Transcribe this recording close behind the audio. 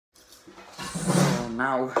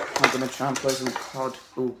now I'm going to try and play some COD.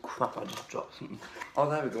 Oh crap, I just dropped something. Oh,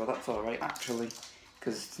 there we go, that's alright actually.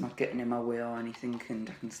 Because it's not getting in my way or anything and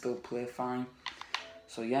I can still play fine.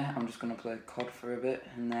 So yeah, I'm just going to play COD for a bit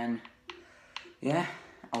and then, yeah,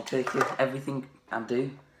 I'll take you everything I do.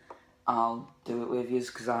 I'll do it with you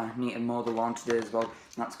because I need to mow the lawn today as well. And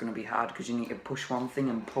that's going to be hard because you need to push one thing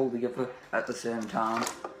and pull the other at the same time.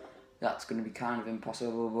 That's going to be kind of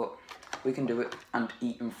impossible, but we can do it. And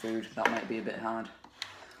eating food, that might be a bit hard.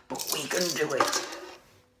 But we can do it.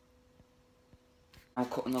 Now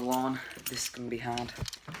cutting the lawn, this can be hard.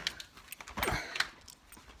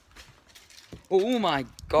 Oh my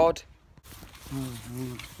god. Oh, how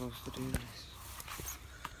am I supposed to do this?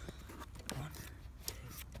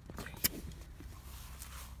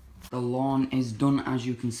 The lawn is done, as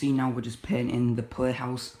you can see now. We're just painting the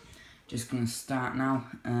playhouse. Just gonna start now.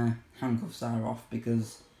 Handcuffs are off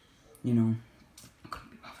because, you know, I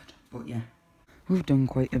couldn't be bothered. But yeah, we've done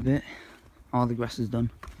quite a bit. All the grass is done.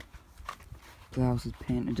 Playhouse is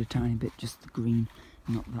painted a tiny bit, just the green,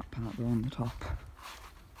 not that part though on the top.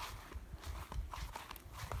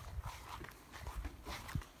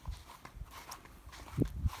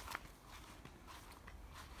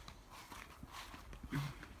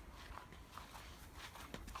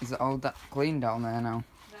 Is it all that clean down there now?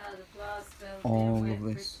 No, the floor's still all wet of for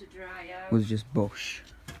it this to dry out. was just bush.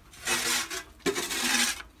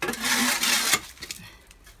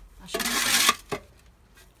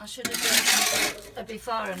 I should have done a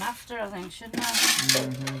before and after, I think, shouldn't I?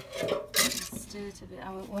 Let's do it a bit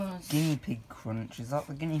how it was. Guinea pig crunch, is that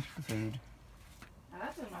the guinea pig food? I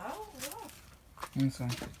don't know. Yes, sir.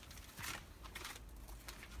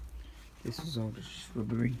 This is all just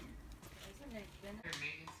rubbery.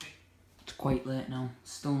 It's quite late now,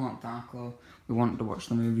 still not dark though. We wanted to watch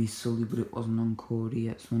the movie Sully, but it wasn't on Cody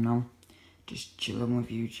yet, so now just chilling with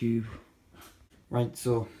YouTube. Right,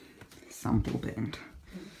 so sample bit and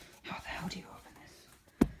how the hell do you open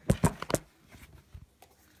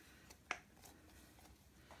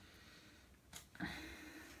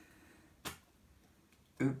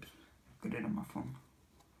this? Oops, got it on my phone.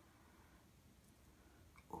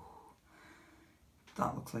 Oh,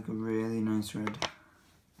 that looks like a really nice red.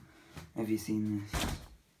 Have you seen this?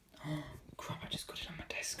 Oh, crap, I just got it on my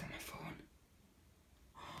desk on my phone.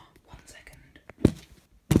 1 second.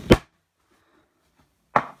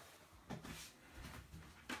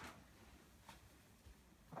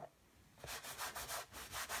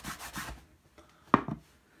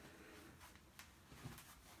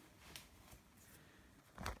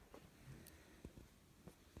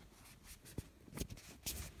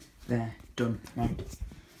 There, done, right.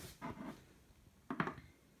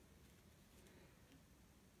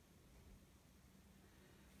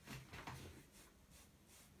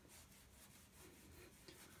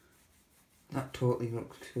 That totally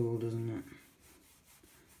looks cool, doesn't it?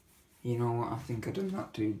 You know what, I think I done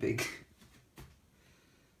that too big.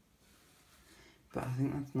 But I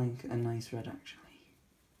think that's like a nice red actually.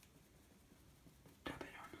 Dab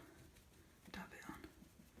it on. Dab it on.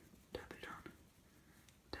 Dab it on.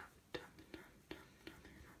 Dab, dab, dab, dab, dab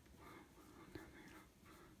it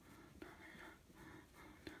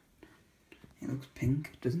on. It looks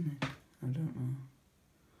pink, doesn't it? I don't know.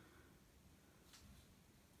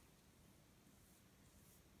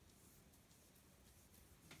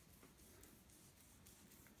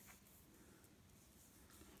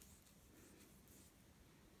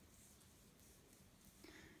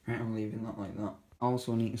 Right, I'm leaving that like that. I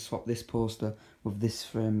also need to swap this poster with this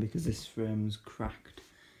frame because this frame's cracked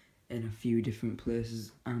in a few different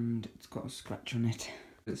places and it's got a scratch on it.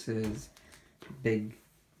 It says big,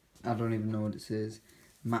 I don't even know what it says,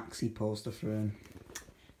 maxi poster frame.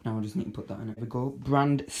 Now I just need to put that in it. There we go,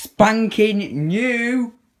 brand spanking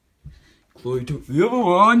new! Chloe took the other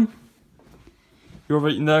one! You're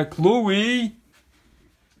right in there, Chloe!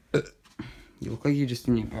 You look like you're just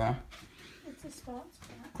in your bra. It's a sports bra.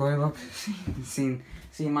 Chloe, look, see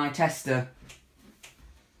my tester.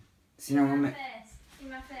 See now I'm See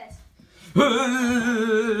my face.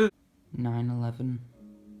 9/11.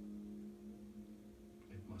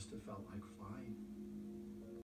 It must have felt like